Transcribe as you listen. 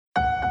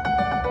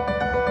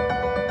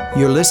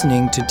You're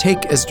listening to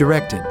Take as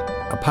Directed,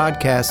 a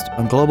podcast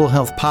on global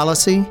health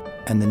policy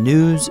and the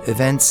news,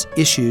 events,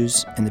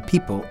 issues, and the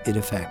people it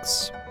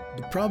affects.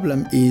 The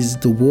problem is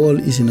the world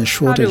is in a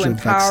shortage of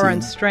vaccines. How to empower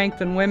and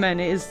strengthen women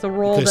is the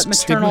role that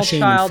maternal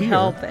child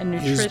health and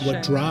nutrition is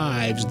what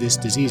drives this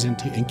disease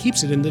and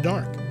keeps it in the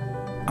dark.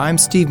 I'm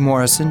Steve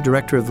Morrison,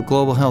 Director of the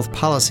Global Health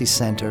Policy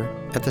Center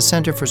at the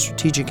Center for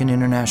Strategic and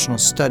International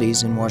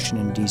Studies in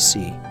Washington,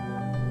 D.C.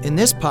 In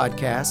this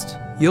podcast,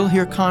 you'll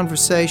hear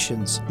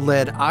conversations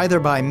led either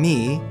by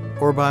me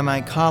or by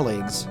my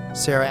colleagues,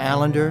 Sarah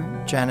Allender,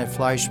 Janet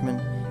Fleischman,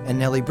 and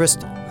Nellie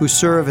Bristol, who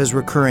serve as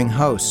recurring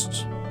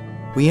hosts.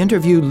 We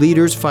interview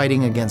leaders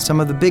fighting against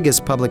some of the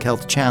biggest public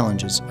health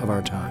challenges of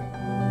our time.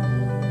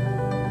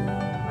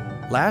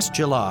 Last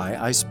July,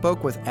 I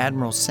spoke with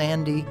Admiral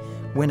Sandy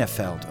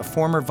Winnefeld, a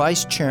former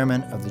vice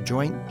chairman of the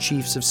Joint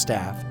Chiefs of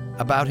Staff,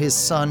 about his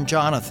son,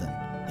 Jonathan.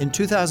 In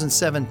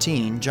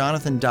 2017,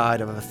 Jonathan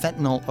died of a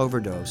fentanyl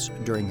overdose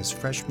during his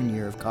freshman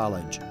year of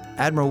college.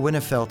 Admiral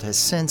Winnefeld has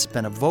since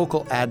been a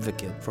vocal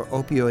advocate for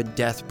opioid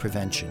death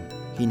prevention.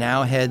 He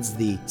now heads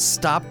the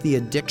Stop the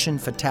Addiction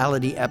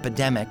Fatality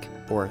Epidemic,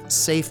 or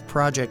S.A.F.E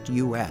Project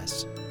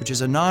U.S., which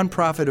is a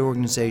nonprofit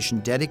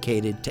organization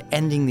dedicated to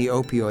ending the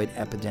opioid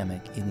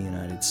epidemic in the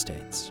United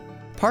States.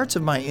 Parts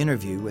of my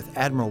interview with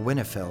Admiral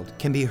Winnefeld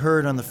can be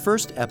heard on the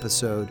first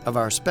episode of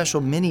our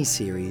special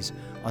mini-series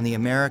on the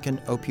American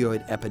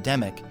opioid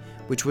epidemic,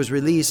 which was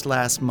released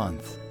last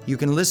month. You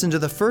can listen to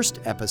the first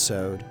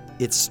episode,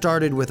 It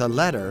Started with a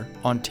Letter,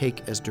 on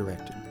Take as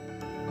Directed.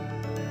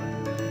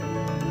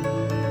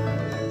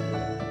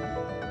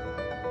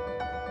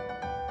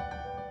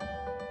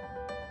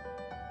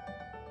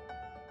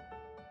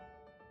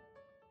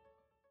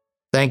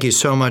 Thank you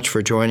so much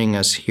for joining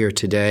us here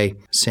today,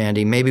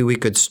 Sandy. Maybe we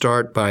could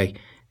start by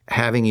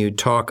having you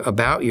talk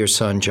about your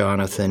son,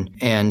 Jonathan,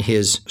 and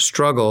his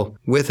struggle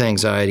with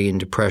anxiety and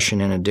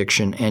depression and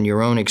addiction, and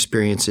your own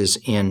experiences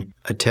in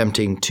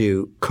attempting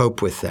to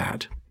cope with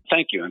that.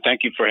 Thank you, and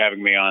thank you for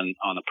having me on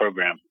the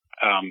program.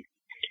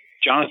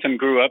 Jonathan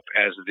grew up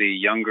as the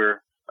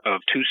younger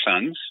of two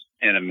sons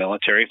in a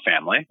military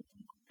family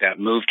that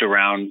moved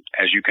around,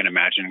 as you can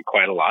imagine,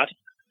 quite a lot.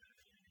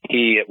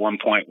 He, at one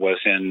point, was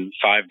in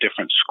 5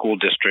 different school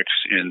districts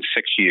in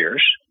 6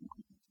 years.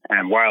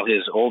 And while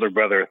his older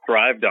brother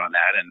thrived on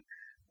that and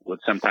would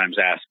sometimes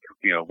ask,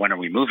 when are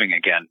we moving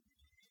again?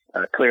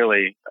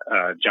 Clearly,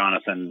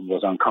 Jonathan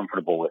was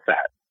uncomfortable with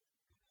that.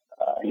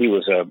 He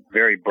was a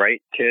very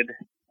bright kid,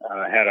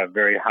 had a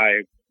very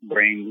high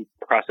brain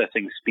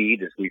processing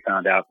speed, as we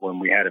found out when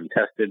we had him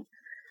tested.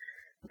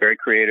 Very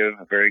creative,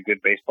 a very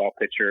good baseball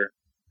pitcher,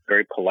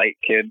 very polite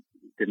kid,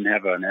 didn't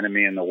have an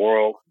enemy in the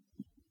world.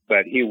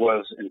 But he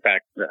was, in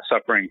fact,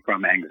 suffering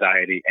from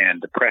anxiety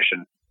and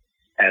depression,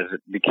 as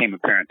it became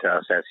apparent to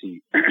us as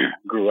he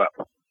grew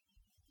up.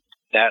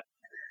 That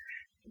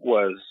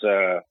was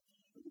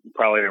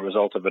probably a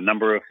result of a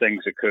number of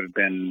things. It could have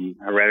been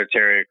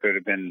hereditary. It could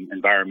have been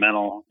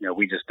environmental.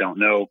 We just don't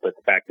know. But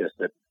the fact is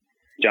that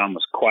John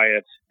was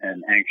quiet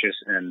and anxious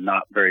and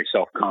not very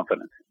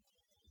self-confident.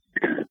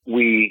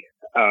 We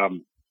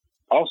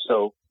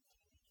also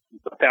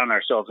found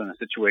ourselves in a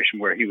situation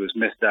where he was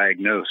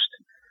misdiagnosed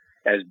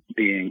as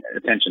being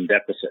attention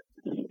deficit.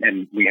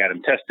 And we had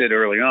him tested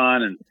early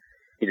on, and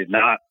he did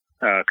not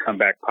come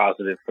back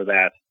positive for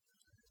that.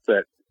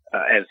 But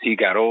as he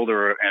got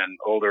older and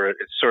older, it's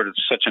sort of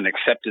such an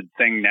accepted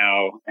thing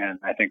now, and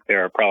I think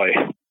there are probably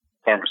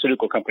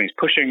pharmaceutical companies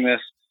pushing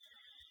this,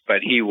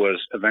 but he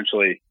was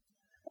eventually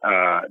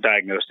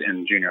diagnosed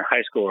in junior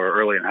high school or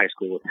early in high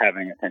school with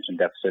having attention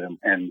deficit,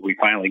 and we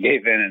finally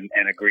gave in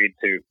and agreed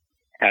to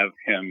have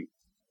him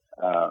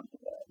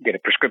get a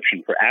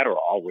prescription for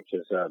Adderall, which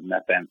is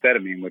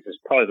methamphetamine, which is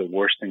probably the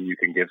worst thing you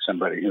can give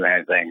somebody who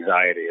has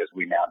anxiety, as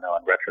we now know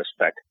in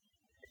retrospect.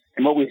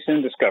 And what we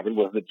soon discovered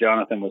was that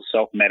Jonathan was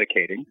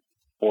self-medicating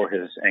for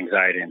his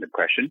anxiety and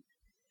depression.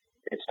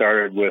 It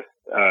started with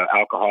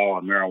alcohol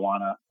and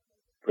marijuana,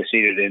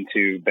 proceeded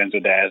into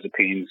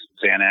benzodiazepines,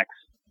 Xanax.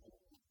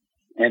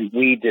 And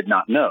we did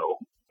not know,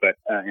 but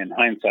in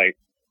hindsight,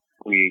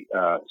 we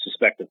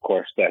suspect, of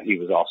course, that he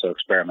was also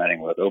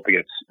experimenting with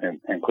opiates,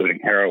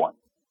 including heroin.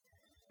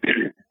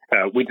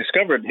 We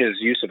discovered his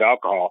use of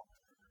alcohol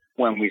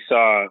when we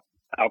saw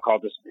alcohol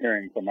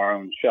disappearing from our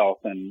own shelf,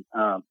 and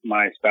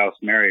my spouse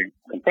Mary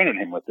confronted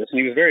him with this, and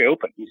he was very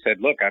open. He said,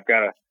 "Look, I've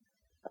got to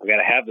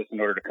have this in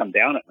order to come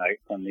down at night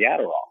from the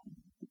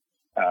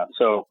Adderall."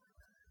 So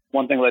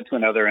one thing led to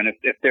another, and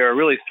if there are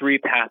really 3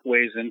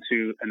 pathways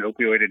into an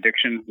opioid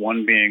addiction,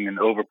 one being an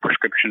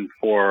overprescription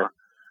for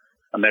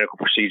a medical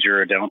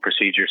procedure, a dental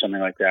procedure,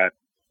 something like that.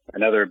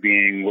 Another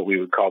being what we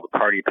would call the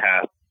party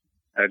path.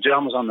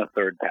 John was on the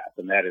 3rd path,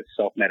 and that is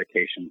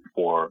self-medication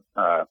for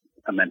a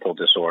mental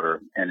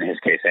disorder, and in his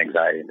case,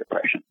 anxiety and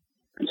depression.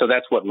 And so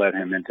that's what led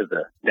him into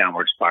the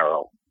downward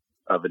spiral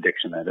of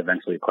addiction that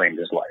eventually claimed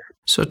his life.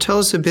 So tell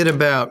us a bit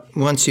about,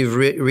 once you've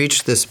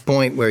reached this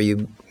point where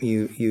you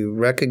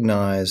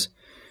recognize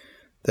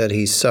that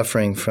he's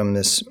suffering from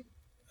this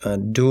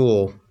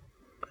dual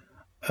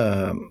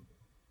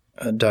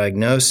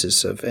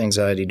diagnosis of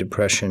anxiety,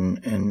 depression,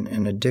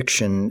 and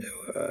addiction,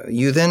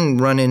 you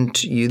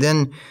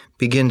then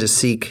begin to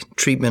seek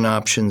treatment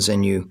options,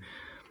 and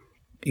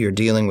you're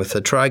dealing with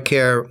the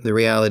TRICARE, the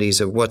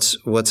realities of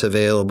what's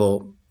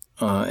available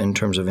in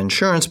terms of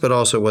insurance, but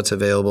also what's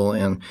available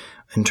in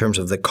terms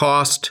of the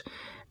cost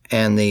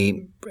and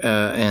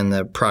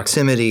the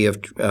proximity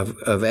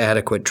of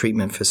adequate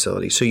treatment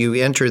facilities. So you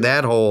enter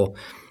that whole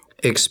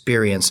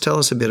experience. Tell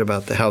us a bit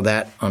about how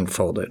that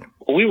unfolded.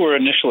 We were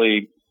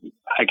initially,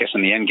 I guess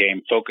in the end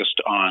game,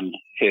 focused on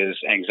his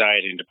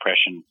anxiety and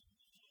depression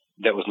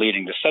that was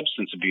leading to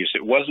substance abuse.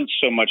 It wasn't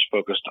so much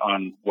focused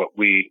on what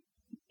we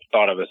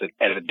thought of as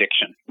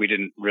addiction. We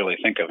didn't really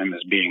think of him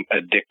as being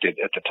addicted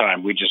at the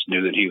time. We just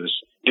knew that he was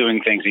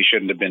doing things he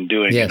shouldn't have been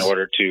doing in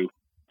order to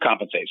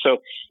compensate. So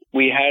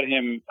we had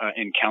him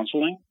in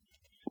counseling.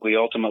 We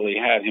ultimately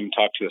had him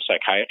talk to a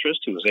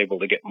psychiatrist who was able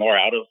to get more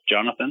out of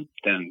Jonathan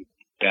than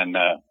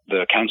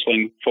the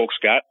counseling folks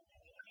got.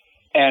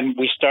 And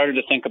we started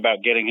to think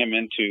about getting him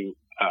into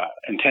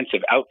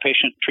intensive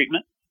outpatient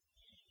treatment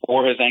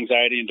for his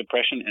anxiety and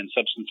depression and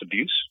substance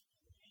abuse.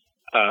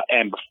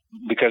 And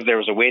because there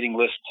was a waiting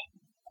list,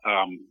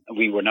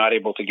 we were not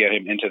able to get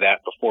him into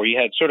that before. He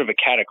had sort of a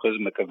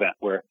cataclysmic event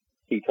where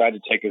he tried to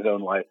take his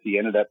own life. He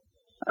ended up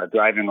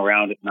driving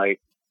around at night.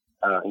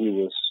 He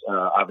was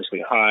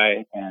obviously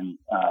high and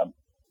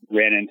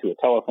ran into a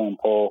telephone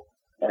pole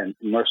and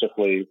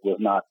mercifully was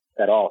not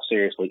at all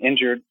seriously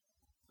injured.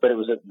 But it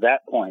was at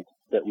that point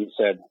that we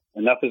said,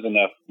 enough is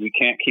enough. We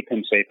can't keep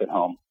him safe at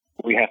home.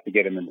 We have to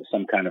get him into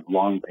some kind of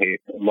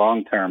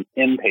long-term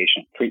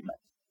inpatient treatment.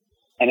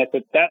 And it's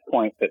at that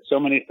point that so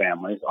many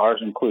families,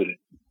 ours included,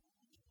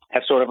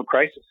 have sort of a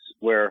crisis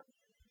where,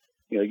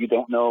 you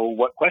don't know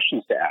what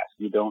questions to ask.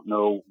 You don't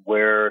know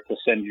where to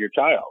send your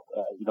child.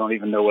 You don't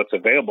even know what's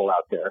available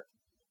out there.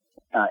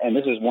 And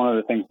this is one of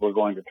the things we're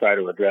going to try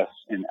to address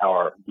in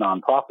our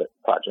nonprofit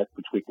project,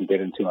 which we can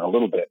get into in a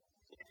little bit.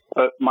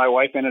 But my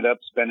wife ended up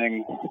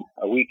spending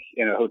a week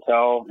in a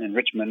hotel in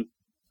Richmond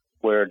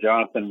where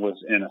Jonathan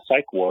was in a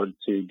psych ward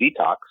to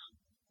detox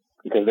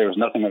because there was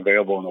nothing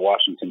available in the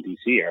Washington,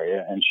 D.C.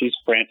 area. And she's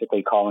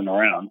frantically calling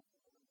around.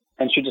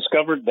 And she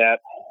discovered that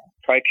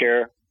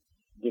TRICARE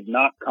did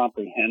not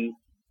comprehend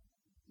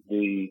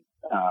the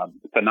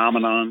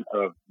phenomenon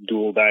of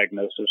dual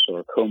diagnosis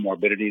or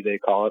comorbidity, they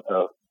call it,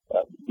 of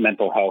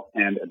mental health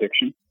and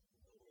addiction.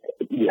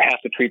 You have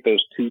to treat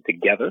those two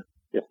together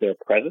if they're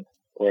present,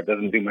 or it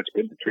doesn't do much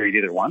good to treat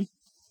either one.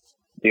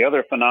 The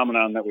other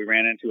phenomenon that we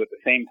ran into at the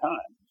same time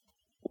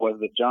was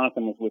that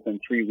Jonathan was within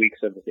 3 weeks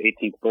of his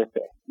 18th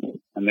birthday.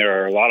 And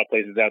there are a lot of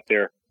places out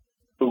there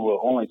who will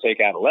only take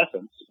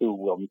adolescents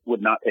who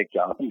would not take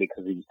Jonathan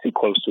because he was too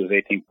close to his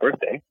 18th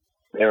birthday.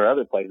 There are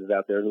other places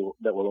out there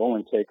that will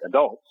only take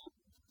adults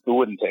who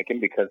wouldn't take him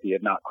because he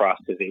had not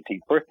crossed his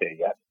 18th birthday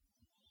yet.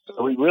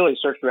 So we really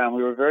searched around.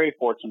 We were very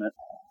fortunate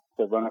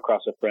to run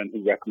across a friend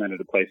who recommended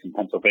a place in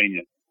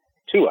Pennsylvania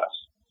to us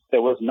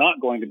that was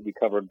not going to be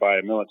covered by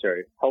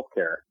military health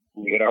care.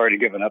 We had already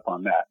given up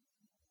on that.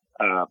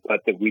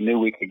 But that we knew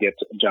we could get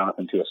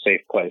Jonathan to a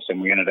safe place,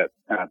 and we ended up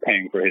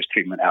paying for his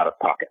treatment out of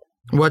pocket.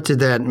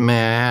 May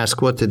I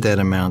ask, what did that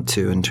amount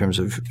to in terms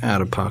of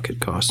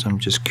out-of-pocket costs? I'm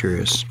just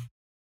curious.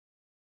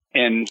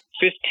 In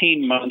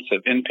 15 months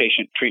of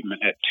inpatient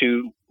treatment at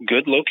 2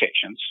 good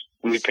locations,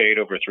 we paid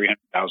over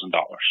 $300,000.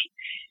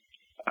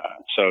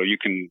 So you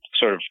can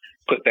sort of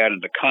put that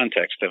into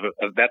context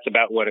of that's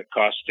about what it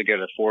costs to get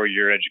a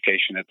 4-year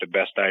education at the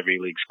best Ivy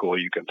League school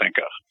you can think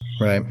of.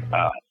 Right.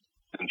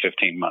 In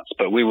 15 months.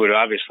 But we would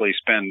obviously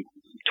spend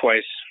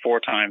 4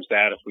 times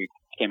that if we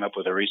came up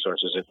with the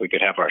resources, if we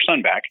could have our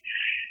son back.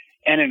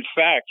 And in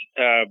fact,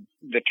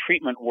 the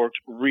treatment worked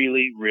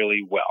really,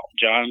 really well.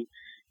 John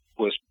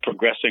was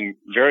progressing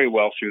very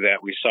well through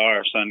that. We saw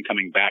our son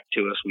coming back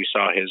to us. We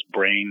saw his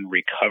brain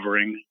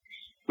recovering.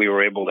 We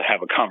were able to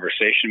have a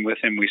conversation with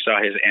him. We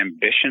saw his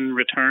ambition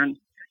return.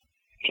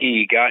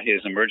 He got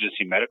his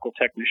emergency medical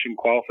technician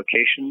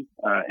qualification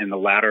in the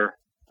latter,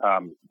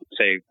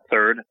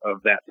 third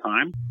of that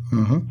time.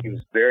 Mm-hmm. He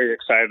was very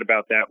excited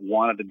about that,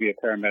 wanted to be a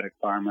paramedic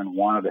fireman,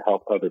 wanted to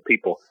help other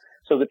people.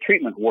 So the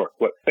treatment worked.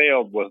 What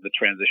failed was the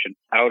transition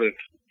out of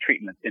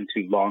treatment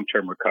into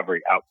long-term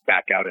recovery,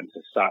 back out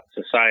into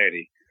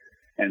society.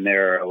 And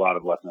there are a lot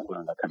of lessons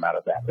learned that come out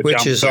of that. But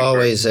which is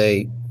always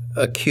a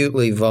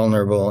acutely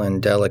vulnerable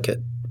and delicate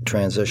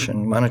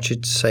transition. Why don't you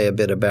say a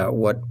bit about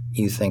what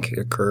you think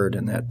occurred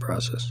in that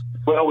process?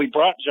 Well, we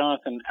brought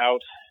Jonathan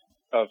out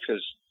of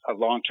his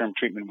long-term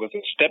treatment with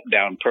a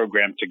step-down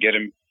program to get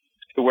him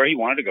to where he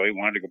wanted to go. He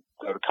wanted to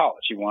go to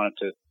college. He wanted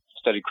to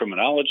study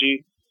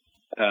criminology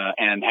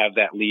and have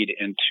that lead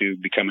into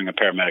becoming a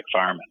paramedic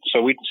fireman.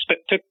 So we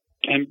took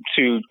him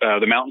to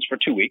the mountains for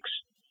 2 weeks.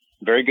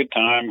 Very good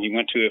time. He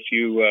went to a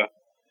few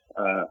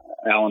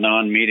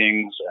Al-Anon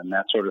meetings and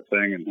that sort of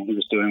thing, and he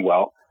was doing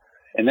well.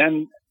 And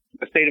then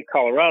the state of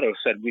Colorado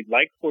said, we'd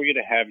like for you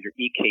to have your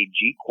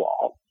EKG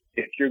qual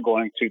if you're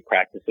going to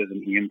practice as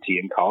an EMT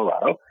in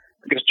Colorado,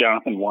 because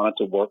Jonathan wanted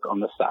to work on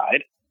the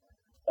side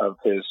of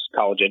his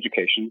college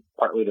education,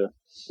 partly to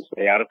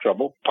stay out of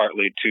trouble,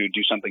 partly to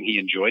do something he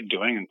enjoyed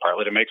doing, and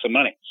partly to make some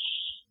money.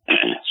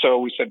 So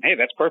we said, hey,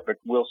 that's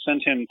perfect. We'll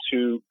send him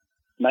to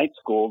night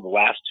school the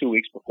last 2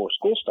 weeks before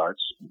school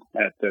starts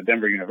at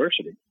Denver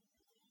University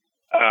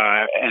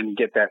and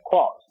get that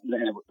qual.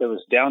 It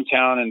was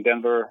downtown in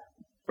Denver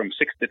from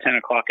 6 to 10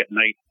 o'clock at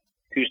night,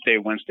 Tuesday,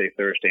 Wednesday,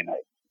 Thursday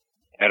night,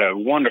 at a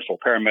wonderful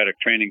paramedic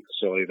training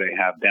facility they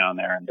have down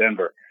there in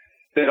Denver.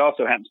 That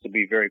also happens to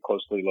be very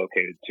closely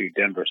located to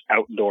Denver's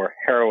outdoor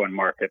heroin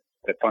market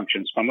that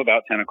functions from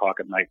about 10 o'clock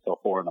at night till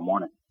 4 in the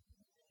morning.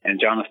 And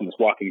Jonathan was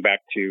walking back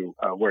to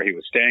where he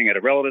was staying at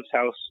a relative's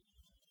house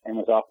and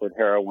was offered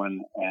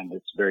heroin, and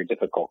it's very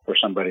difficult for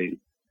somebody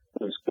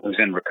who's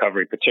in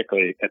recovery,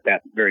 particularly at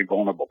that very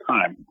vulnerable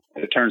time,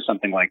 to turn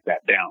something like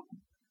that down.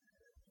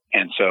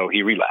 And so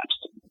he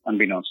relapsed,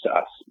 unbeknownst to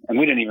us. And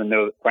we didn't even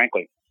know,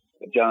 frankly,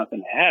 that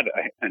Jonathan had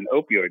an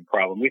opioid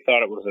problem. We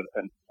thought it was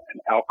an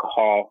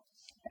alcohol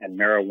and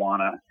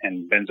marijuana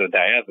and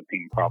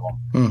benzodiazepine problem.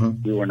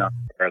 Mm-hmm. We were not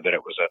aware that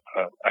it was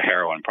a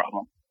heroin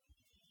problem.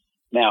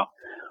 Now,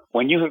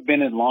 when you have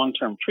been in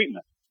long-term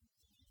treatment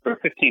for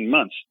 15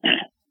 months,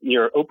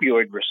 your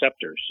opioid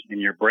receptors in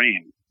your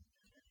brain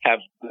have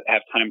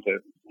time to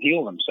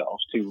heal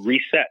themselves, to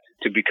reset,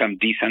 to become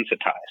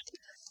desensitized.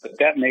 But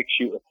that makes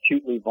you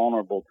acutely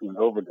vulnerable to an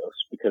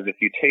overdose, because if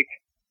you take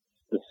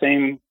the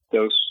same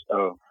dose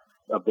of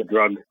the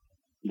drug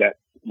that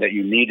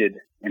you needed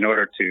in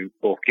order to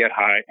both get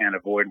high and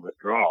avoid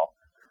withdrawal,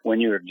 when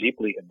you're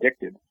deeply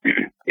addicted,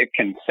 it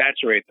can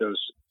saturate those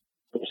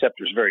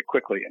receptors very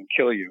quickly and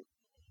kill you.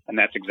 And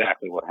that's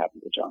exactly what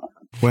happened to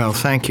Jonathan. Well,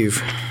 thank you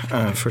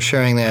for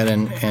sharing that,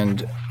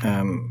 and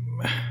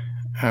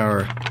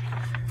our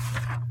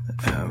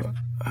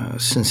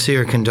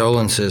sincere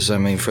condolences,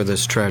 for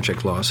this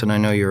tragic loss. And I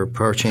know you're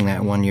approaching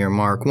that 1-year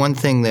mark. One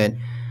thing that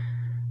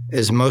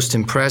is most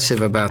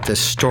impressive about this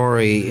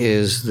story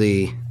is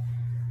the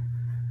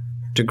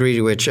degree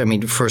to which,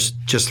 first,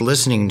 just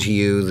listening to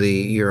you,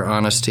 your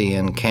honesty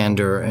and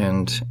candor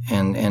and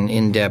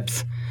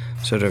in-depth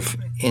sort of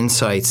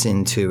insights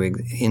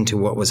into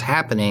what was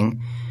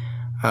happening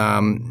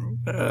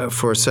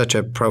for such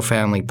a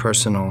profoundly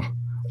personal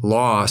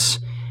loss,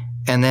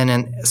 and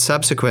then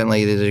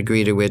subsequently the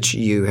degree to which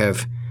you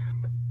have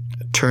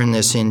turned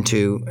this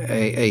into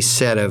a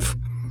set of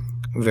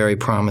very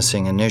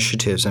promising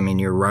initiatives.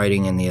 Your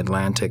writing in The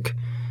Atlantic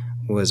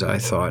was, I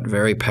thought,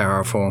 very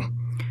powerful.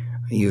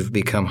 You've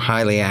become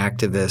highly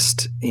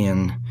activist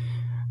in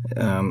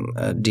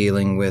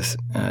dealing with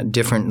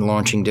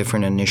launching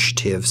different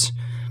initiatives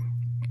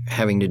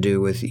having to do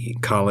with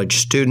college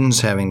students,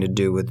 having to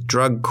do with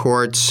drug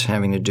courts,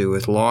 having to do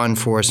with law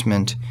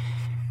enforcement,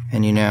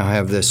 and you now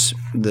have this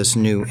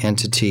new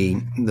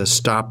entity, the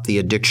Stop the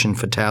Addiction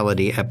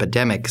Fatality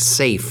Epidemic,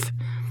 S.A.F.E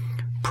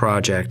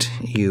project.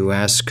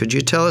 Could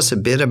you tell us a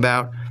bit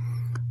about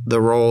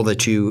the role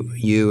that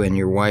you and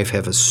your wife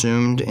have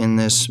assumed in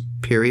this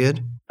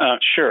period?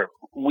 Sure.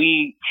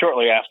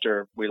 Shortly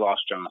after we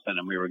lost Jonathan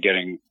and we were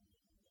getting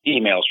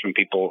emails from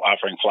people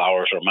offering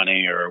flowers or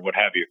money or what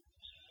have you,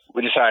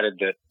 we decided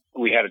that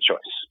we had a choice.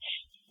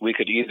 We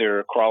could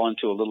either crawl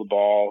into a little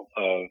ball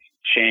of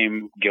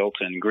shame, guilt,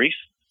 and grief,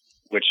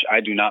 which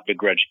I do not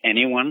begrudge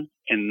anyone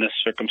in this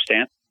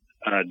circumstance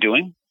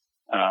doing.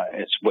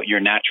 It's what your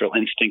natural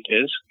instinct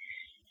is.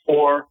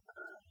 Or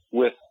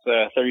with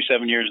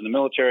 37 years in the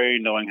military,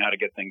 knowing how to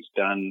get things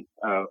done,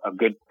 a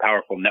good,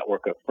 powerful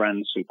network of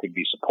friends who could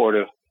be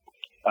supportive,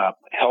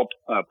 help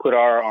put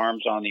our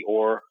arms on the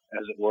oar,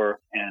 as it were,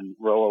 and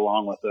row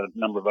along with a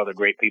number of other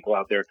great people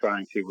out there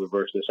trying to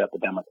reverse this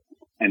epidemic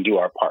and do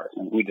our part.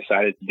 And we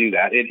decided to do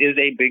that. It is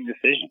a big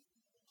decision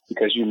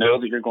because you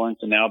know that you're going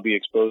to now be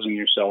exposing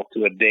yourself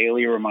to a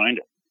daily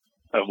reminder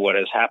of what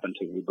has happened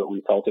to you. But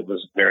we felt it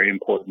was very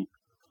important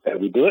that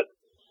we do it.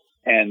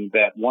 And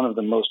that one of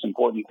the most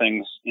important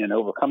things in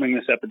overcoming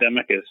this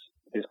epidemic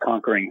is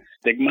conquering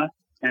stigma,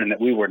 and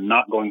that we were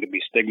not going to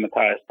be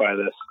stigmatized by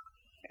this,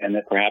 and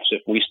that perhaps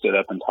if we stood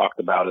up and talked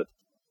about it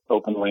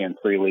openly and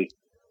freely,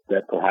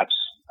 that perhaps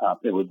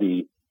it would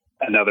be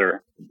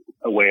another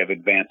way of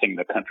advancing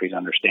the country's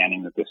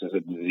understanding that this is a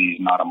disease,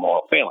 not a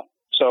moral failing.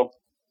 So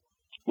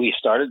we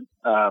started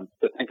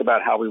to think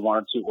about how we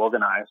wanted to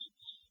organize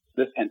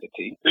this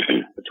entity.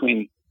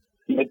 Between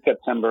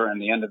mid-September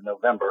and the end of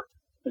November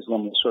is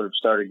when we sort of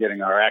started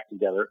getting our act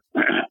together,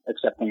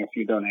 accepting a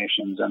few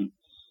donations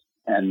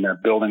and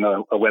building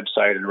a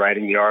website and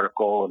writing the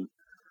article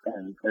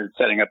and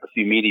setting up a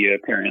few media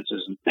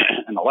appearances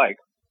and the like,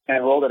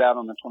 and rolled it out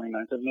on the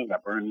 29th of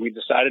November. And we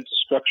decided to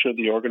structure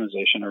the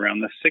organization around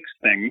the 6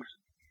 things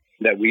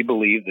that we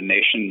believe the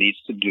nation needs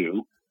to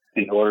do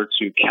in order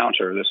to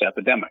counter this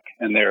epidemic.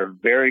 And they're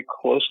very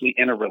closely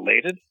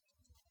interrelated,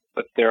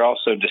 but they're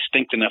also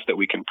distinct enough that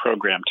we can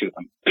program to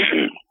them.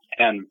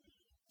 And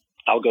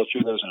I'll go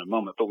through those in a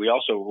moment, but we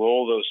also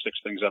roll those 6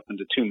 things up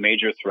into 2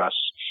 major thrusts,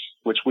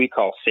 which we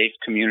call safe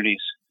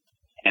communities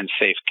and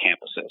safe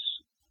campuses.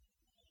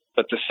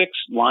 But the 6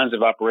 lines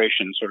of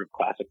operation, sort of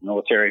classic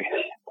military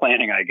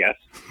planning, I guess,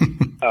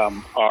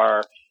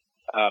 are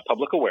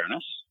public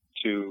awareness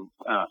to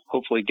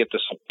hopefully get the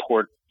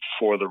support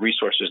for the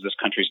resources this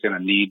country is going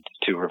to need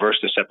to reverse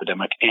this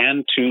epidemic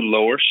and to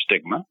lower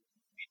stigma.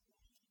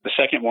 The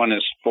second one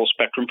is full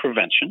spectrum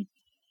prevention,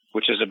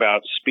 which is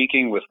about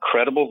speaking with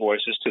credible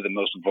voices to the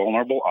most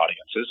vulnerable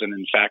audiences. And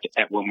in fact,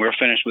 when we're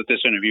finished with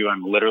this interview,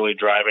 I'm literally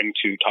driving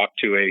to talk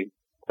to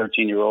a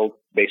 13-year-old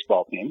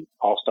baseball team,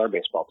 all-star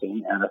baseball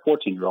team, and a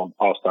 14-year-old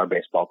all-star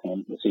baseball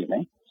team this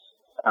evening.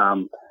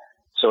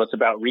 So it's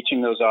about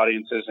reaching those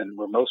audiences, and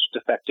we're most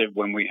effective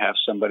when we have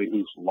somebody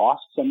who's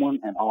lost someone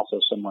and also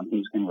someone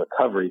who's in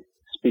recovery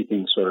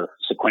speaking sort of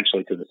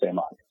sequentially to the same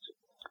audience.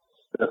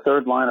 The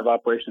third line of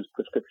operation is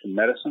prescription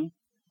medicine,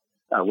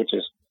 which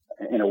is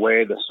in a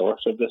way the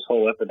source of this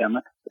whole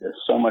epidemic. There's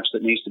so much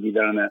that needs to be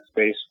done in that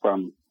space,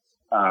 from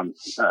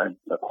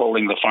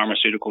holding the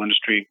pharmaceutical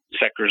industry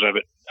sectors of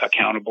it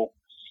accountable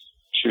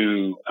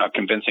to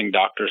convincing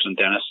doctors and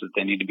dentists that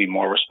they need to be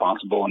more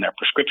responsible in their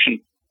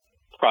prescription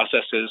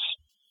processes.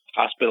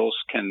 Hospitals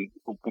can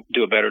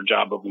do a better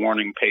job of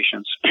warning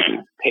patients.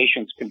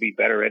 Patients can be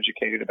better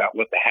educated about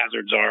what the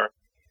hazards are.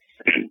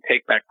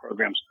 Take back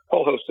programs,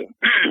 whole host of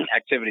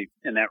activity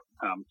in that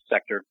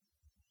sector.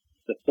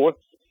 The fourth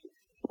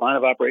line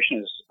of operation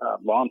is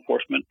law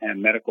enforcement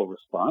and medical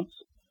response.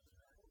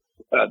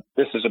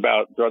 This is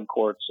about drug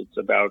courts. It's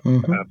about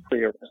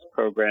pre-arrest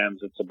programs.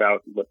 It's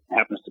about what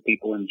happens to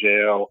people in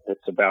jail.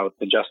 It's about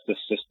the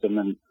justice system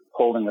and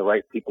holding the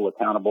right people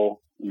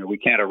accountable. We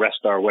can't arrest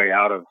our way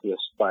out of this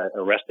by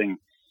arresting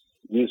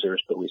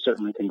users, but we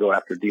certainly can go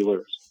after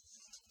dealers.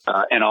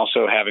 And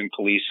also having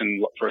police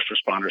and first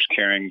responders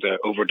carrying the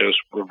overdose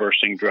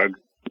reversing drug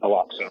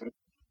naloxone.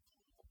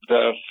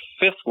 The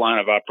fifth line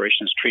of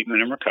operation is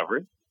treatment and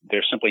recovery.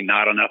 There's simply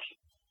not enough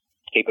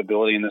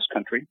capability in this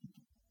country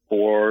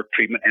for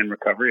treatment and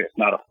recovery. It's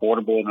not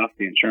affordable enough.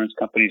 The insurance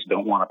companies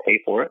don't want to pay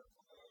for it.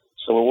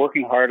 So we're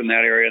working hard in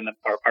that area. And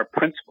our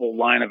principal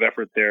line of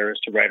effort there is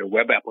to write a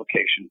web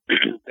application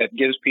that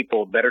gives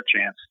people a better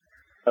chance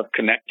of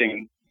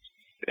connecting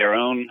their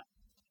own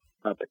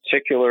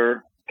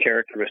particular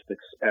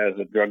characteristics as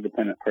a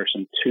drug-dependent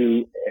person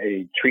to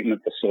a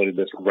treatment facility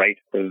that's right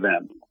for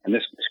them. And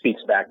this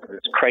speaks back to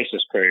this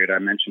crisis period I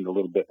mentioned a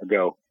little bit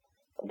ago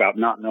about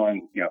not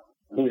knowing,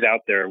 who's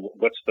out there,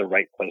 what's the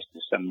right place to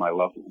send my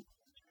loved one.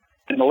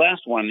 And the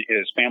last one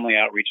is family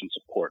outreach and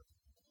support.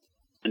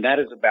 And that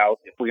is about,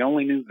 if we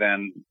only knew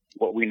then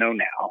what we know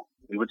now,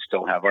 we would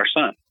still have our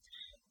son.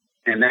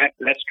 And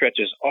that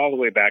stretches all the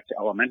way back to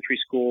elementary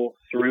school,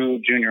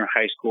 through junior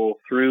high school,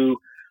 through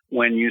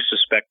when you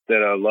suspect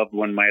that a loved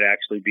one might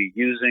actually be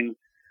using,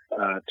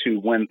 to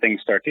when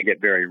things start to get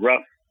very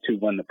rough, to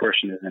when the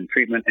person is in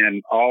treatment,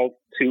 and all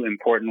too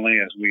importantly,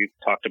 as we've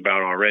talked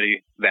about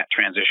already, that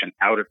transition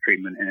out of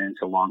treatment and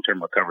into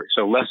long-term recovery.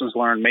 So lessons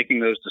learned, making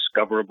those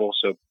discoverable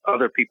so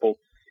other people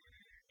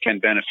can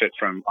benefit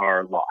from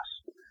our loss.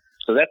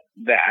 So that's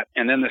that.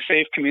 And then the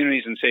Safe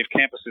Communities and Safe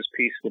Campuses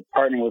piece, we're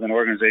partnering with an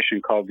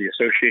organization called the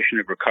Association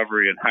of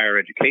Recovery and Higher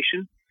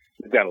Education.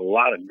 We've got a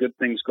lot of good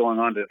things going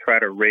on to try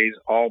to raise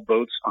all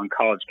boats on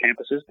college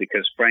campuses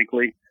because,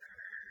 frankly,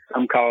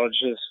 some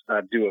colleges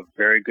do a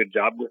very good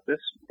job with this.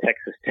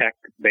 Texas Tech,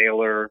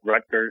 Baylor,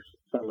 Rutgers,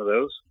 some of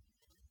those.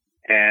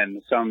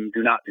 And some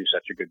do not do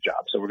such a good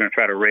job. So we're going to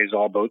try to raise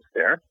all boats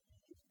there.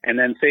 And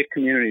then Safe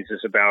Communities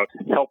is about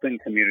helping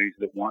communities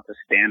that want to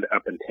stand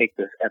up and take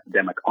this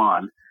epidemic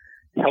on,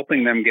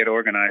 helping them get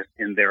organized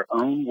in their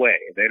own way.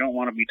 They don't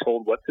want to be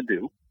told what to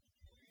do,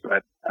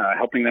 but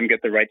helping them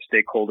get the right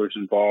stakeholders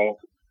involved,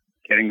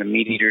 getting the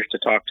meat eaters to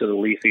talk to the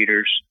leaf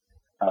eaters,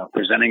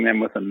 presenting them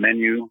with a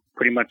menu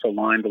pretty much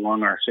aligned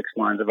along our 6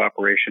 lines of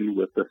operation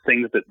with the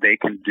things that they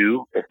can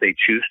do if they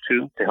choose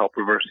to help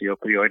reverse the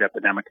opioid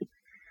epidemic,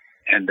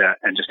 and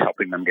just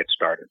helping them get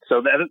started.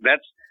 So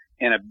that's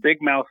in a big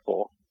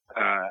mouthful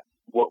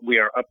what we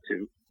are up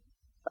to.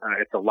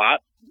 It's a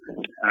lot.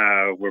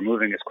 We're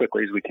moving as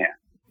quickly as we can.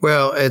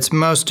 Well, it's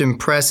most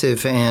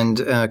impressive, and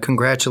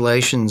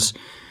congratulations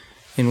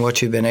in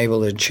what you've been able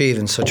to achieve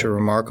in such a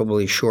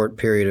remarkably short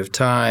period of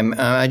time.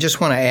 I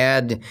just want to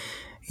add,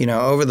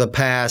 over the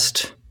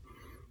past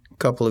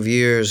couple of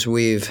years,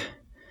 we've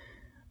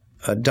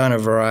done a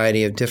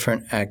variety of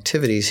different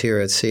activities here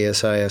at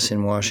CSIS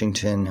in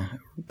Washington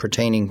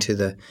pertaining to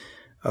the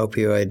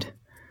opioid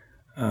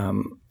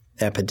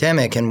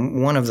epidemic.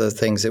 And one of the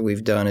things that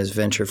we've done is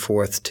venture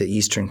forth to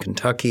eastern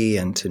Kentucky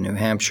and to New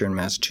Hampshire and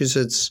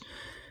Massachusetts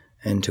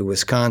and to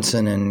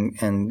Wisconsin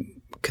and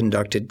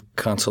conducted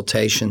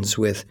consultations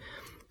with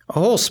a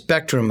whole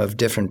spectrum of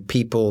different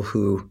people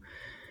who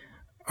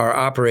are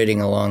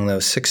operating along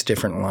those 6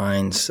 different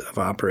lines of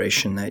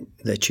operation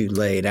that you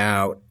laid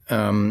out.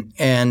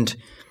 And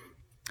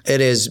it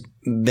has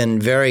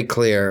been very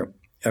clear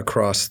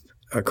across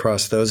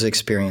those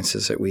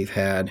experiences that we've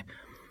had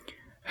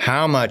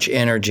how much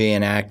energy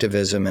and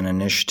activism and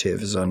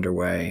initiative is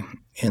underway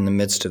in the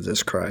midst of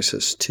this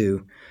crisis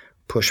to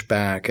push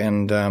back,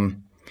 and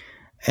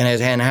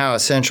how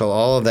essential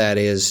all of that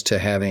is to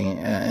having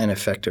an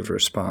effective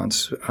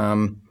response.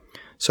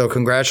 So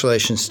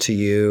congratulations to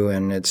you,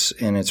 and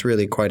it's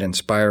really quite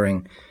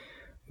inspiring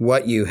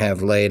what you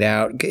have laid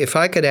out. If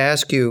I could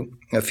ask you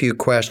a few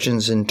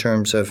questions in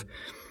terms of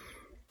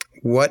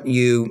what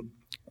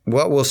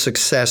will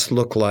success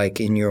look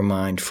like in your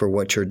mind for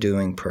what you're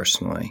doing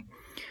personally?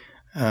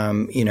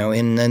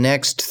 In the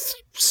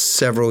next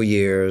several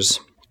years,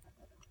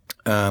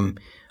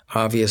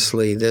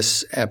 obviously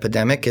this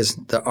epidemic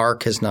the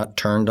arc has not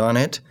turned on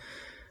it.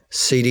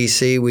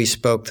 CDC, we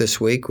spoke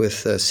this week with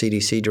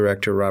CDC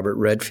Director Robert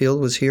Redfield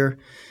was here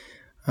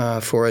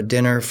for a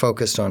dinner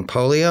focused on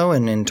polio,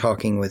 and in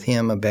talking with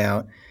him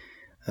about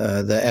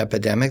the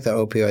epidemic, the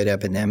opioid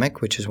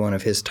epidemic, which is one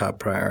of his top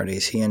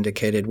priorities, he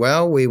indicated,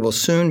 well, we will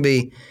soon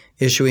be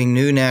issuing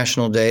new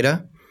national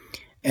data,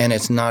 and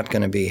it's not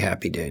going to be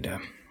happy data.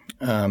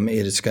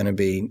 It is going to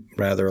be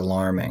rather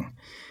alarming.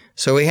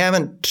 So we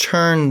haven't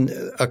turned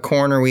a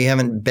corner. We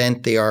haven't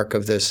bent the arc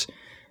of this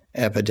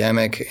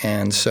epidemic,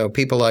 and so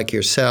people like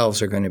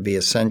yourselves are going to be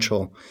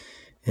essential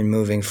in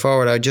moving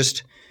forward. I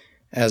just,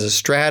 as a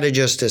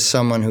strategist, as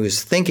someone who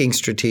is thinking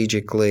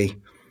strategically,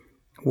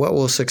 what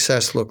will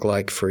success look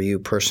like for you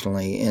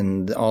personally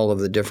in all of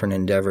the different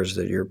endeavors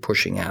that you're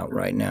pushing out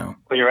right now?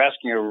 Well, you're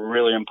asking a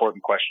really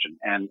important question.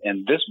 And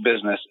in this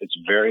business, it's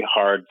very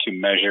hard to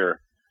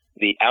measure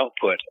the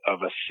output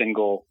of a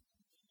single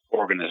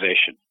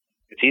organization.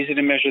 It's easy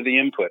to measure the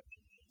input,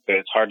 but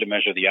it's hard to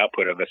measure the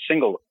output of a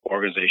single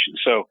organization.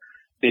 So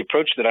the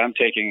approach that I'm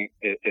taking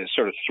is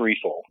sort of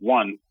threefold.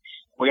 One,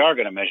 we are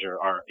going to measure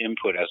our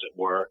input, as it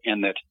were,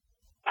 in that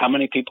how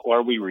many people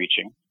are we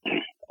reaching?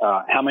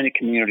 How many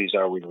communities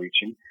are we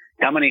reaching?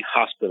 How many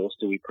hospitals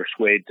do we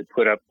persuade to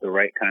put up the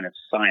right kind of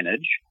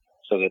signage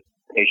so that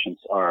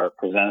patients are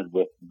presented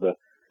with the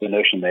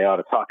notion they ought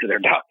to talk to their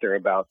doctor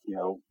about,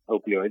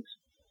 opioids?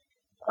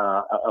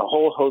 A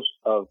whole host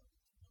of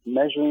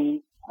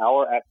measuring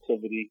our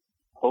activity,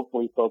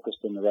 hopefully focused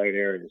in the right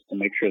areas to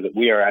make sure that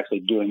we are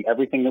actually doing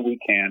everything that we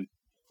can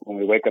when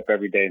we wake up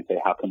every day and say,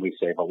 how can we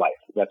save a life?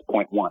 That's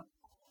point one.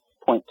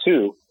 Point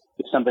two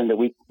is something that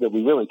we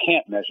really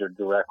can't measure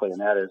directly, and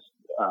that is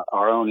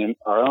our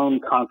own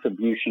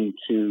contribution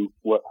to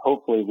what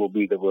hopefully will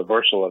be the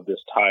reversal of this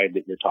tide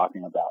that you're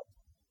talking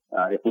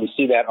about. If we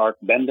see that arc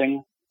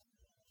bending,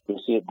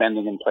 we see it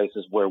bending in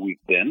places where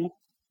we've been,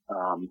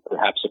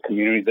 perhaps a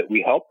community that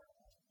we help,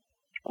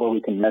 where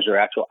we can measure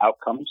actual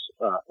outcomes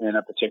in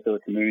a particular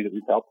community that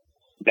we've helped.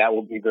 That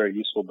will be very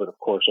useful, but of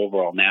course,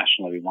 overall,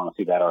 nationally, we want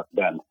to see that arc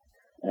bend,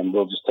 and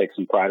we'll just take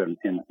some pride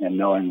in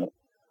knowing that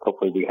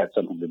hopefully we had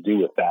something to do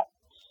with that.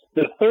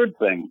 The third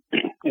thing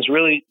is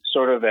really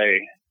sort of a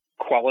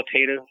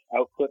qualitative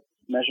output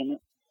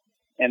measurement.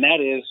 And that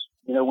is,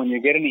 when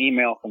you get an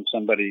email from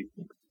somebody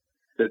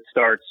that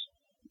starts,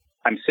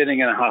 I'm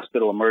sitting in a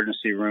hospital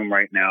emergency room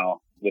right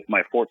now with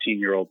my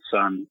 14-year-old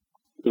son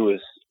who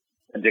is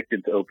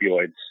addicted to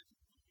opioids.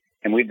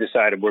 And we've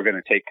decided we're going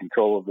to take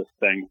control of this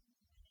thing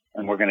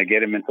and we're going to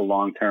get him into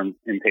long-term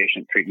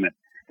inpatient treatment.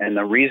 And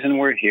the reason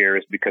we're here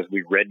is because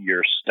we read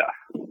your stuff.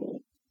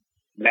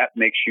 That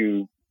makes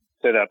you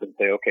sit up and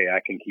say, okay, I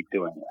can keep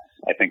doing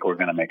this. I think we're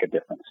going to make a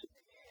difference.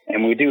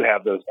 And we do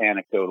have those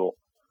anecdotal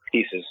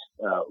pieces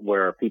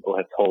where people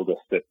have told us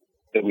that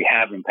we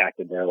have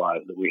impacted their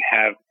lives, that we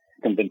have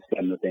convinced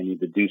them that they need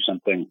to do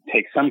something,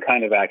 take some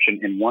kind of action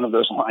in one of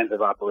those lines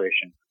of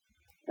operation.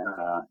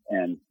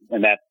 And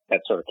that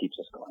sort of keeps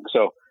us going.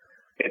 So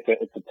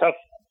it's a tough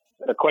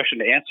question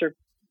to answer,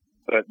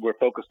 but we're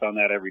focused on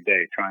that every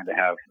day, trying to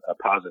have a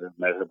positive,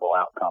 measurable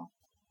outcome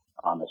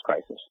on this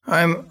crisis.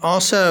 I'm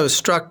also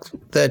struck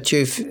that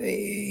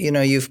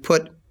you've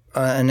put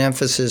an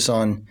emphasis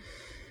on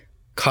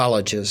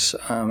colleges.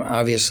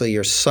 Obviously,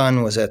 your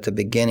son was at the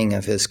beginning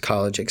of his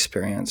college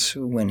experience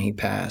when he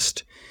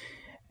passed.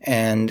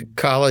 And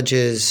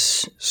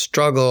colleges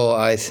struggle,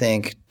 I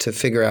think, to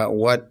figure out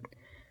what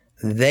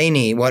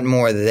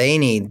more they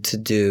need to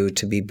do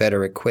to be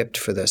better equipped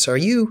for this. Are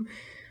you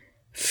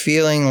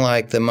feeling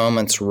like the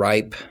moment's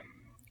ripe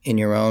in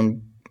your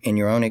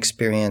own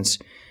experience,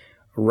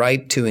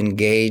 ripe to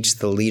engage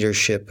the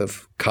leadership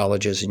of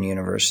colleges and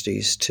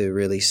universities to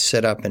really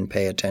sit up and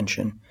pay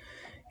attention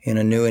in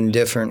a new and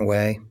different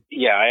way?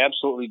 Yeah, I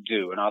absolutely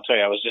do. And I'll tell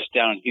you, I was just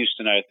down in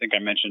Houston. I think I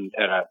mentioned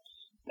at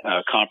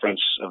a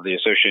conference of the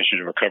Association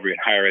of Recovery in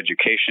Higher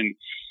Education.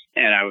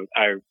 And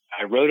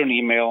I wrote an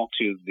email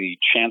to the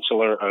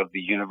chancellor of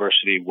the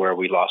university where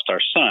we lost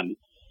our son,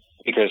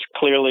 because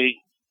clearly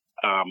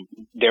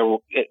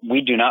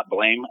we do not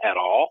blame at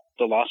all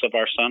the loss of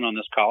our son on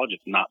this college.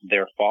 It's not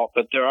their fault,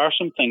 but there are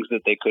some things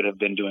that they could have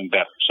been doing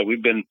better. So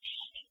we've been,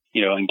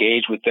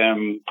 engaged with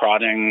them,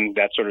 prodding,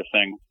 that sort of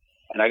thing.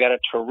 And I got a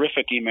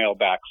terrific email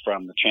back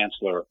from the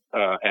chancellor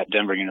at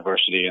Denver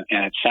University,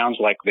 and it sounds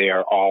like they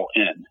are all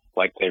in,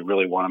 like they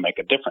really want to make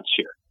a difference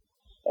here.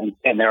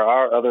 And there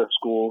are other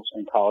schools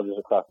and colleges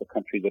across the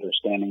country that are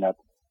standing up,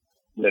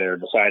 that are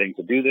deciding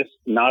to do this.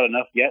 Not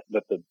enough yet,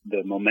 but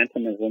the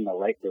momentum is in the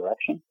right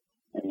direction.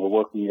 And we're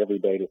working every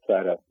day to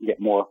try to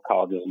get more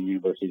colleges and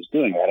universities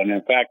doing that. And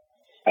in fact,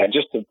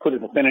 just to put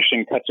the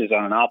finishing touches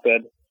on an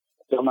op-ed,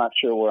 still not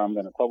sure where I'm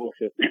going to publish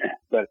it,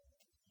 but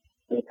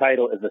the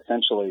title is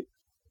essentially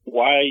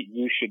why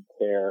you should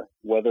care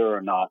whether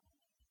or not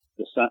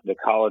the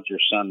college your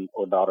son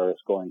or daughter is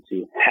going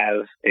to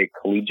have a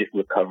collegiate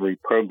recovery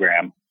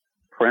program,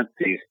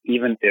 parentheses,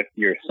 even if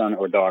your son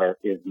or daughter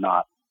is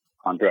not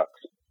on drugs.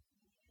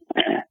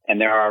 And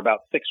there are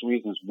about 6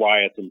 reasons why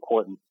it's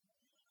important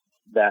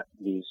that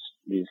these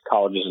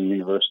colleges and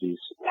universities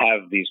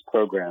have these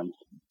programs.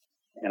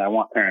 And I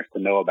want parents to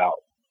know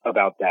about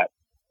that.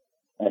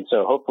 And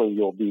so hopefully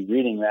you'll be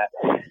reading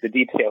the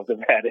details of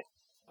that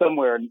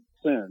somewhere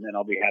soon, and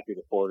I'll be happy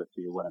to forward it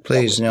to you when it's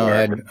Please, no,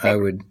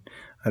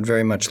 I'd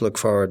very much look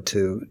forward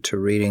to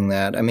reading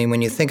that. I mean,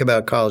 when you think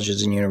about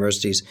colleges and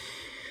universities,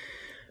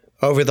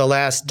 over the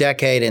last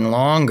decade and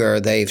longer,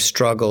 they've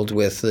struggled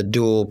with the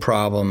dual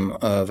problem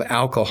of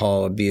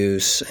alcohol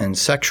abuse and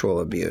sexual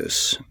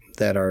abuse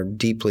that are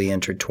deeply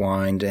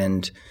intertwined.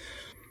 And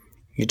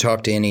you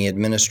talk to any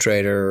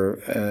administrator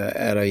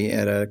at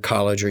a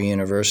college or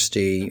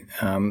university,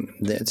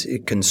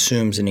 it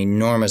consumes an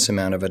enormous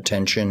amount of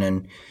attention,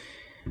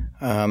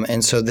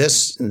 and so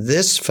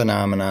this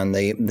phenomenon,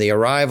 the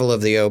arrival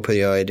of the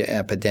opioid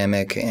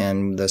epidemic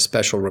and the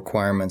special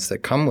requirements that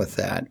come with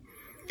that,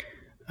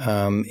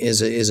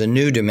 is a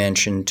new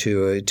dimension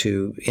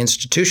to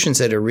institutions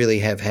that really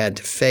have had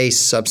to face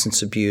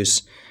substance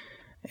abuse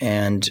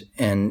and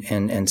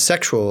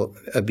sexual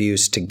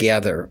abuse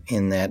together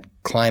in that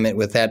climate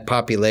with that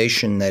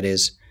population that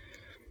is,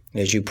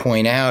 as you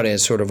point out,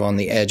 is sort of on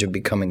the edge of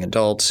becoming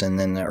adults and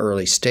then the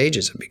early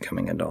stages of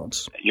becoming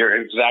adults.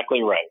 You're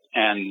exactly right.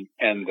 And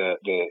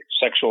the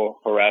sexual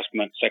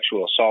harassment,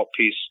 sexual assault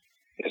piece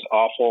is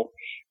awful.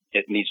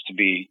 It needs to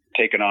be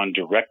taken on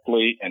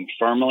directly and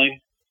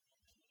firmly.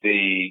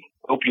 The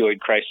opioid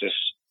crisis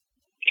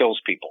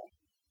kills people.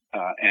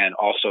 And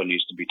also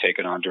needs to be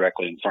taken on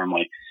directly and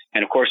firmly.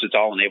 And of course, it's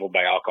all enabled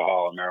by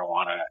alcohol and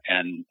marijuana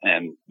and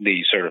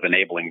the sort of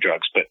enabling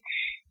drugs. But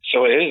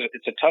so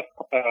it's a tough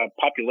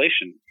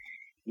population.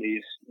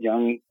 These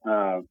young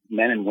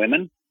men and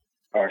women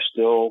are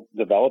still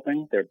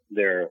developing.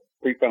 Their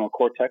prefrontal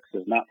cortex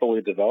is not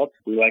fully developed.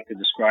 We like to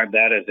describe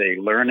that as a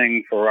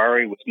learning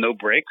Ferrari with no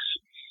brakes.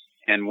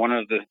 And one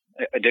of the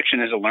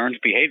addiction is a learned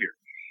behavior.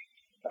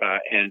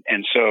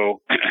 And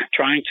so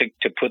trying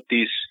to put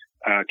these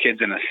kids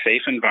in a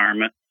safe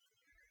environment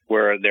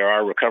where there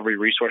are recovery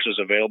resources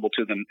available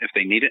to them if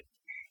they need it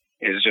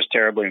is just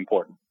terribly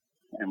important.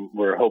 And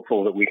we're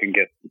hopeful that we can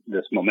get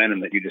this momentum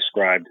that you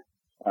described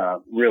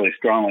really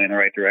strongly in the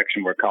right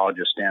direction where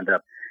colleges stand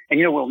up. And,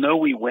 we'll know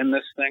we win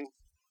this thing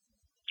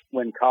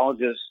when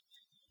colleges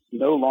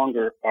no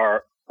longer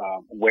are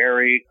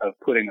wary of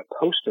putting a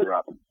poster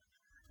up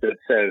that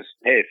says,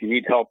 hey, if you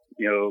need help,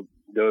 go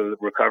to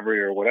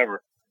recovery or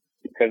whatever,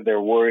 because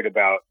they're worried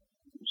about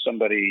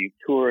somebody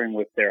touring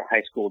with their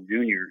high school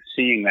junior,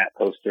 seeing that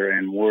poster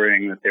and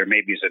worrying that there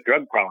maybe is a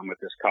drug problem at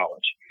this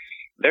college.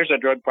 There's a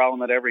drug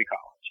problem at every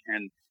college.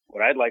 And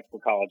what I'd like for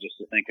colleges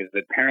to think is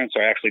that parents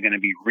are actually going to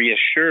be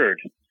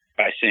reassured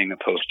by seeing a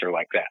poster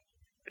like that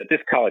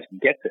this college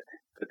gets it,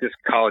 that this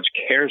college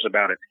cares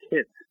about its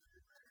kids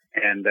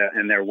and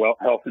their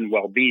health and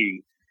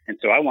well-being. And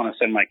so I want to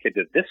send my kid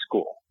to this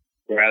school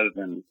rather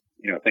than,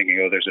 thinking,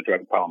 oh, there's a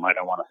drug problem, I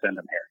don't want to send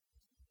them here.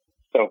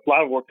 So a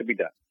lot of work to be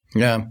done.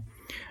 Yeah.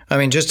 I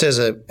mean, just as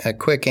a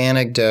quick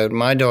anecdote,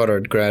 my daughter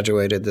had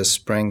graduated this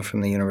spring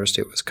from the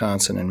University of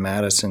Wisconsin in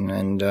Madison,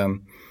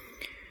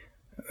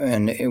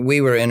 and we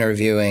were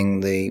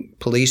interviewing the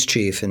police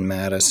chief in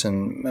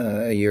Madison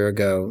a year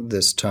ago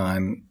this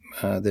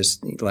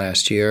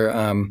last year,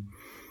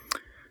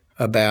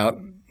 about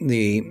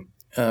the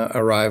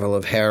arrival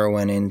of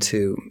heroin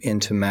into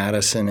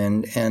Madison,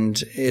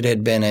 and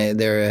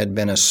there had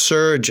been a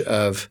surge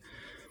of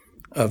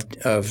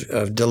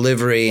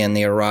delivery and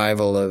the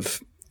arrival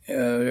of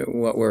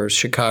what were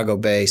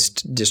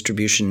Chicago-based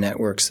distribution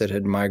networks that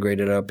had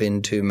migrated up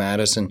into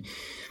Madison,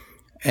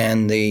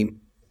 and the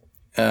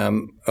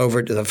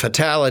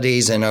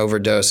fatalities and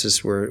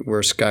overdoses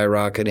were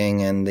skyrocketing,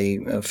 and the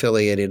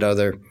affiliated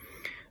other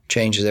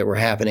changes that were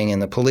happening.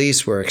 And the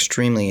police were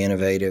extremely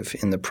innovative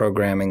in the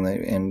programming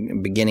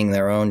and beginning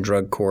their own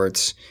drug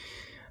courts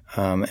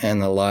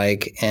and the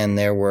like. And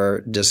there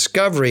were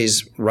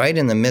discoveries right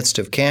in the midst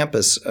of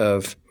campus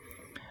of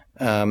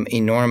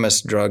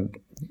enormous drug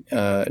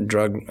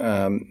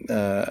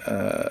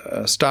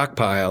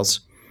stockpiles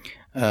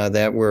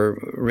that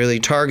were really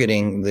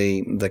targeting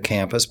the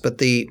campus, but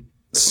the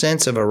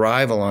sense of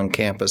arrival on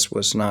campus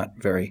was not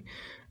very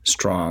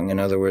strong. In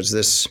other words,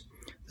 this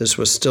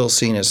was still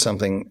seen as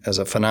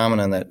a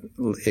phenomenon that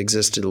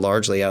existed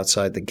largely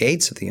outside the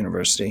gates of the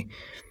university,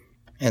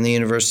 and the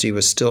university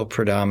was still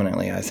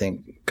predominantly, I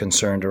think,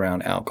 concerned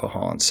around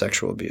alcohol and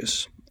sexual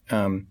abuse.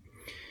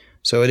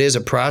 So it is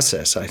a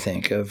process, I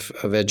think, of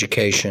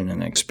education and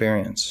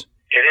experience.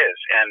 It is,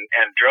 and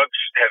drugs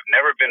have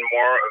never been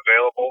more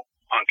available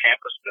on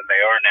campus than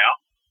they are now,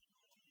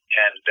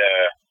 and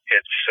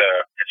it's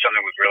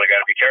something we've really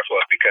got to be careful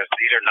of because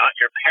these are not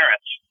your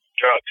parents'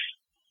 drugs.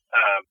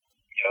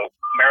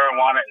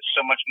 Marijuana is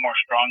so much more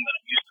strong than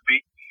it used to be.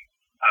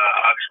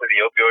 Obviously,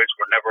 the opioids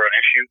were never an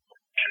issue,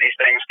 and these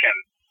things can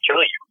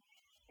kill you.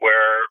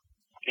 where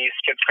these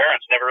kids'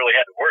 parents never really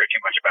had to worry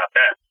too much about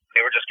that.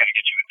 They were just going to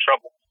get you in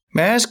trouble.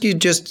 May I ask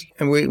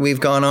you we've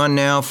gone on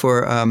now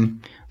for a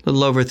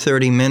little over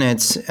 30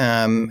 minutes.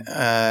 May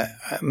I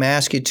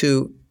ask you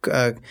two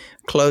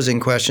closing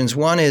questions?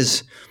 One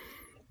is,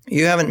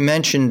 you haven't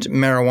mentioned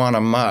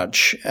marijuana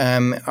much.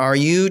 Are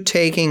you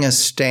taking a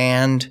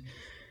stand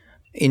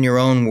in your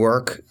own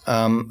work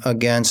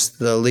against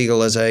the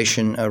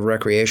legalization of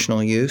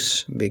recreational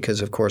use?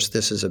 Because, of course,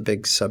 this is a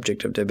big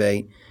subject of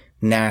debate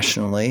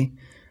nationally.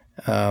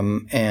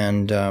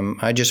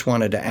 I just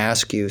wanted to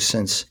ask you,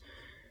 since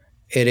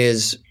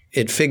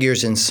it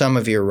figures in some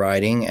of your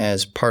writing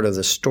as part of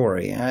the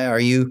story.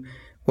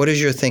 What is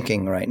your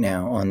thinking right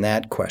now on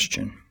that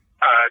question?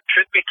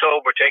 Truth be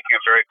told, we're taking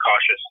a very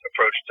cautious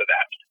approach to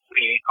that.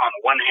 We, on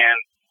the one hand,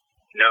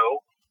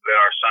 know that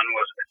our son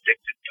was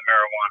addicted to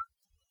marijuana.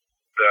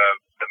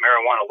 The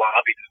marijuana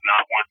lobby does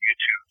not want you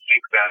to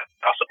think that it's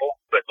possible,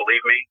 but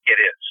believe me,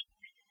 it is.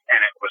 And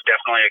it was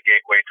definitely a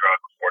gateway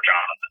drug for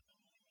Jonathan.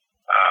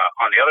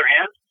 On the other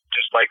hand,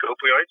 just like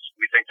opioids,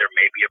 we think there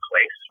may be a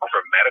place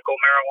for medical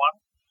marijuana.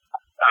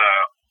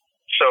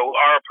 So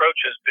our approach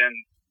has been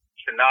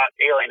to not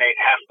alienate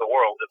half the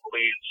world that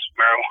believes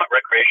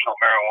recreational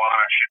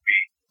marijuana should be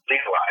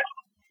legalized,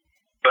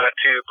 but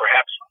to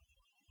perhaps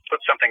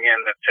put something in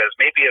that says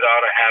maybe it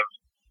ought to have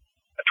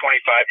a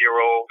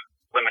 25-year-old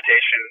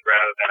limitation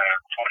rather than a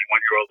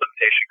 21-year-old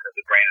limitation, because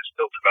the brain is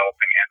still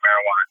developing and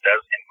marijuana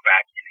does in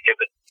fact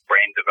inhibit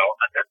brain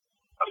development. That's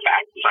a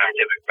fact,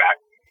 scientific fact.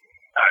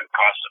 It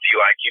costs a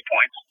few IQ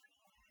points.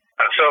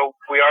 So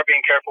we are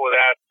being careful with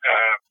that.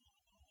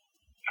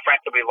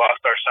 Frankly, we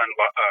lost our son.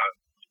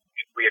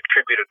 We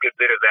attribute a good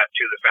bit of that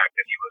to the fact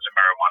that he was a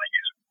marijuana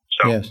user.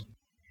 So yes.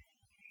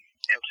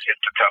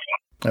 It's a tough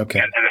one. Okay.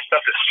 And this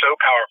stuff is so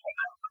powerful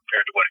now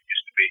compared to what it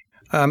used to be.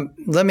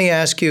 Let me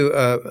ask you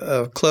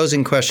a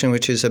closing question,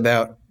 which is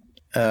about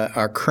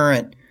our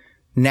current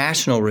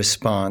national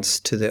response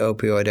to the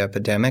opioid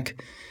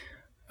epidemic.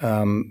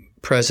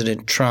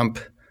 President Trump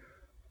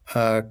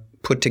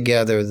put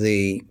together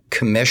the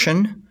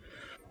commission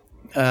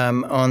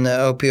on the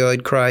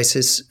opioid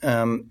crisis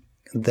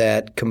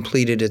that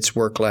completed its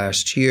work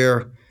last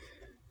year.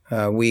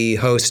 We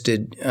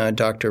hosted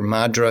Dr.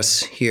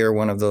 Madras here,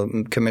 one of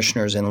the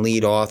commissioners and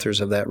lead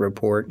authors of that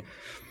report.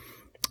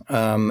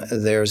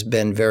 There's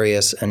been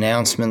various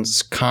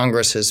announcements.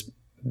 Congress has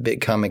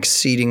become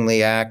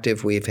exceedingly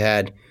active. We've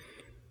had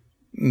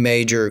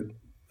major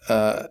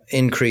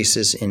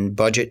increases in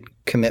budget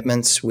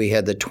commitments. We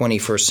had the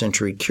 21st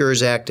Century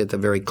Cures Act at the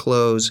very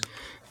close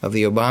of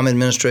the Obama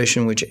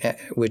administration,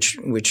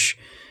 which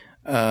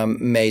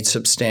made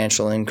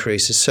substantial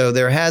increases. So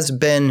there has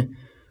been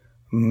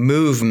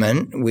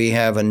movement. We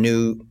have a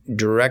new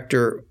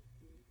director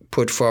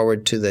put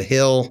forward to the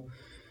Hill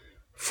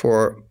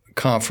for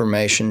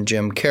confirmation,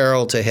 Jim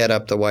Carroll, to head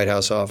up the White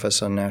House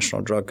Office on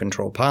National Drug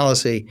Control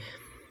Policy.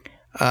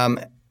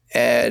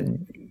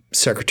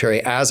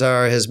 Secretary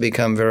Azar has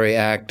become very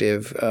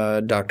active.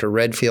 Dr.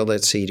 Redfield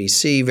at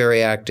CDC,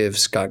 very active.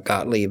 Scott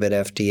Gottlieb at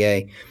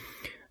FDA.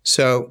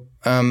 So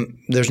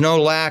there's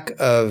no lack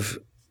of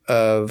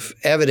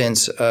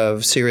evidence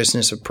of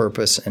seriousness of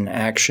purpose and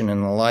action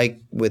and the like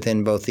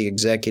within both the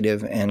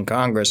executive and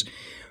Congress.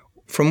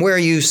 From where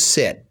you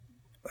sit,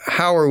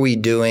 how are we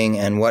doing,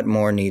 and what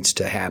more needs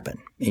to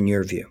happen, in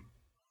your view?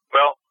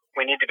 Well,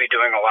 we need to be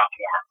doing a lot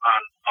more.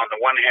 On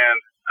the one hand,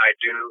 I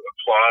do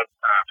applaud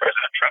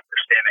President Trump for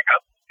standing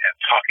up and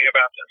talking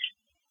about this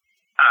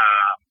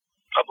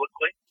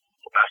publicly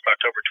last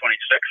October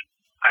 26th.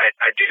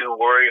 I do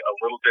worry a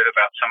little bit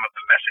about some of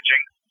the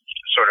messaging,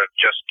 sort of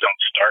just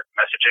don't start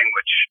messaging,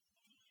 which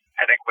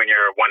I think when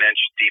you're 1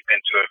 inch deep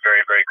into a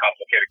very, very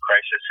complicated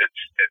crisis,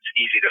 it's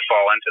easy to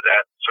fall into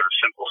that sort of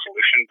simple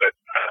solution. But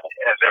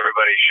as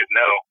everybody should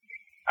know,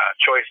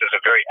 choice is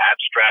a very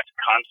abstract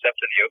concept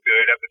in the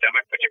opioid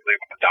epidemic, particularly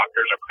when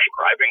doctors are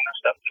prescribing this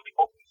stuff to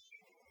people.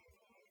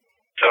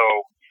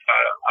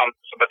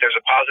 But there's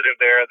a positive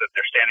there that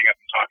they're standing up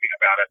and talking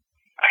about it.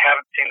 I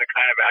haven't seen the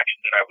kind of action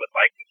that I would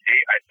like to see.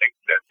 I think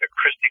that the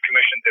Christie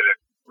Commission did a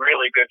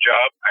really good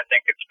job. I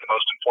think it's the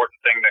most important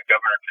thing that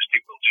Governor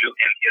Christie will do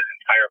in his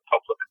entire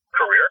public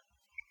career.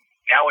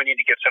 Now we need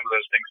to get some of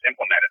those things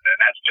implemented, and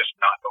that's just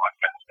not going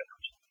fast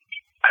enough.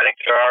 I think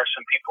there are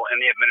some people in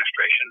the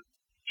administration,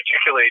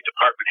 particularly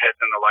department heads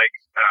and the like,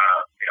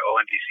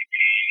 ONDCP,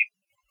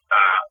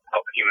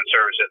 Health and Human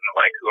Services and the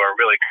like, who are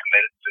really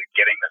committed to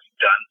getting this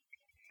done.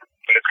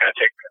 But it's going to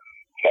take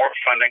more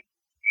funding,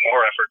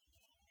 more effort.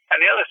 And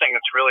the other thing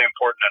that's really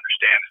important to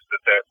understand is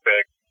that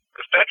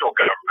the federal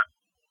government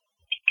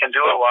can do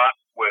a lot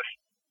with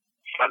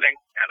funding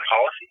and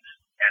policies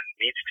and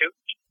needs to.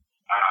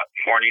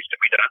 More needs to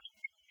be done.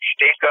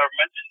 State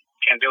governments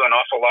can do an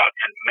awful lot,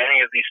 and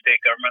many of these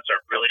state governments are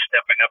really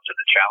stepping up to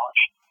the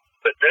challenge.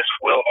 But this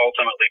will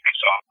ultimately be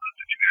solved at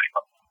the community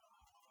level.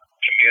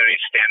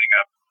 Communities standing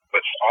up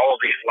with all of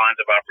these lines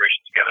of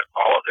operations together,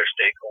 all of their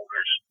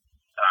stakeholders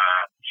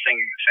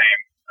singing the same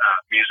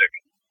music.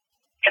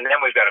 And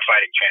then we've got a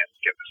fighting chance to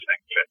get this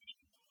thing fixed.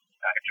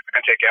 It's going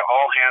to take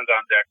all hands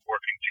on deck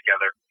working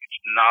together.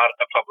 not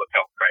a public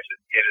health crisis.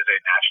 It is a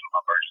national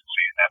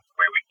emergency, and that's the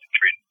way we can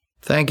treat it.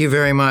 Thank you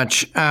very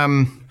much.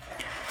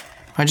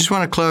 I just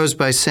want to close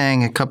by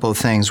saying a couple of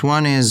things.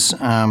 One is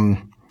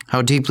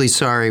how deeply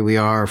sorry we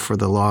are for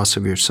the loss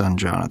of your son,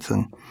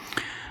 Jonathan.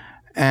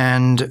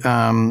 And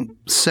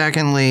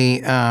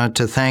secondly,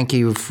 to thank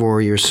you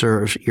for your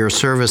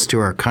service to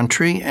our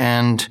country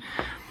and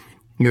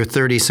your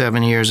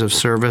 37 years of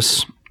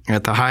service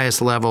at the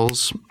highest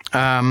levels,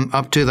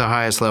 up to the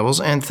highest levels.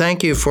 And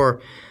thank you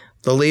for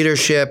the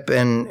leadership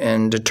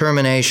and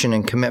determination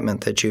and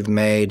commitment that you've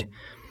made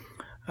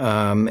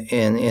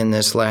in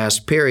this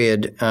last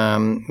period,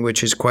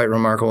 which is quite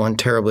remarkable and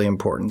terribly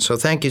important. So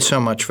thank you so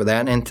much for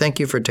that. And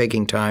thank you for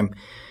taking time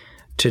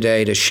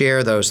today to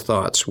share those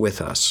thoughts with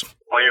us.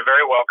 Well, you're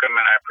very welcome,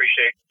 and I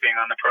appreciate being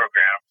on the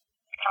program.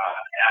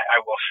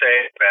 I will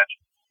say that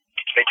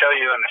they tell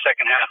you in the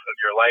second half of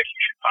your life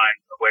you should find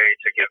a way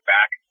to give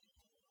back,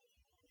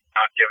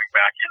 not giving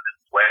back in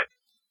this way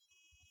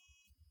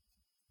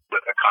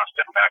with a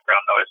constant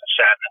background noise and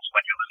sadness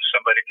when you lose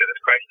somebody to this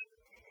crisis.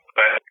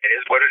 But it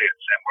is what it is,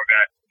 and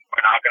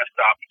we're not going to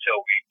stop until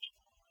we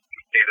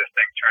see this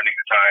thing turning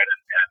the tide,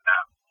 and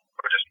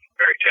we're just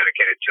very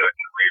dedicated to it,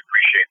 and we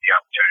appreciate the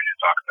opportunity to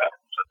talk about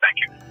it. So thank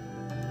you.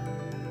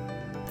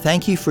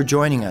 Thank you for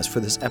joining us for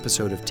this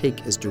episode of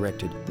Take as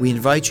Directed. We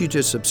invite you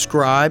to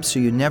subscribe so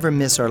you never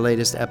miss our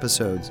latest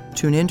episodes.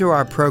 Tune into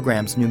our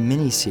program's new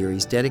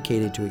mini-series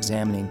dedicated to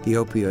examining the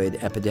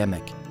opioid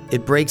epidemic.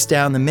 It breaks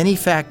down the many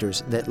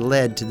factors that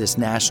led to this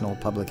national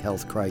public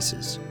health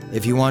crisis.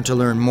 If you want to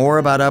learn more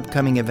about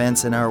upcoming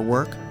events in our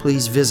work,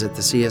 please visit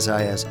the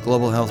CSIS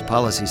Global Health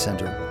Policy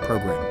Center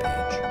program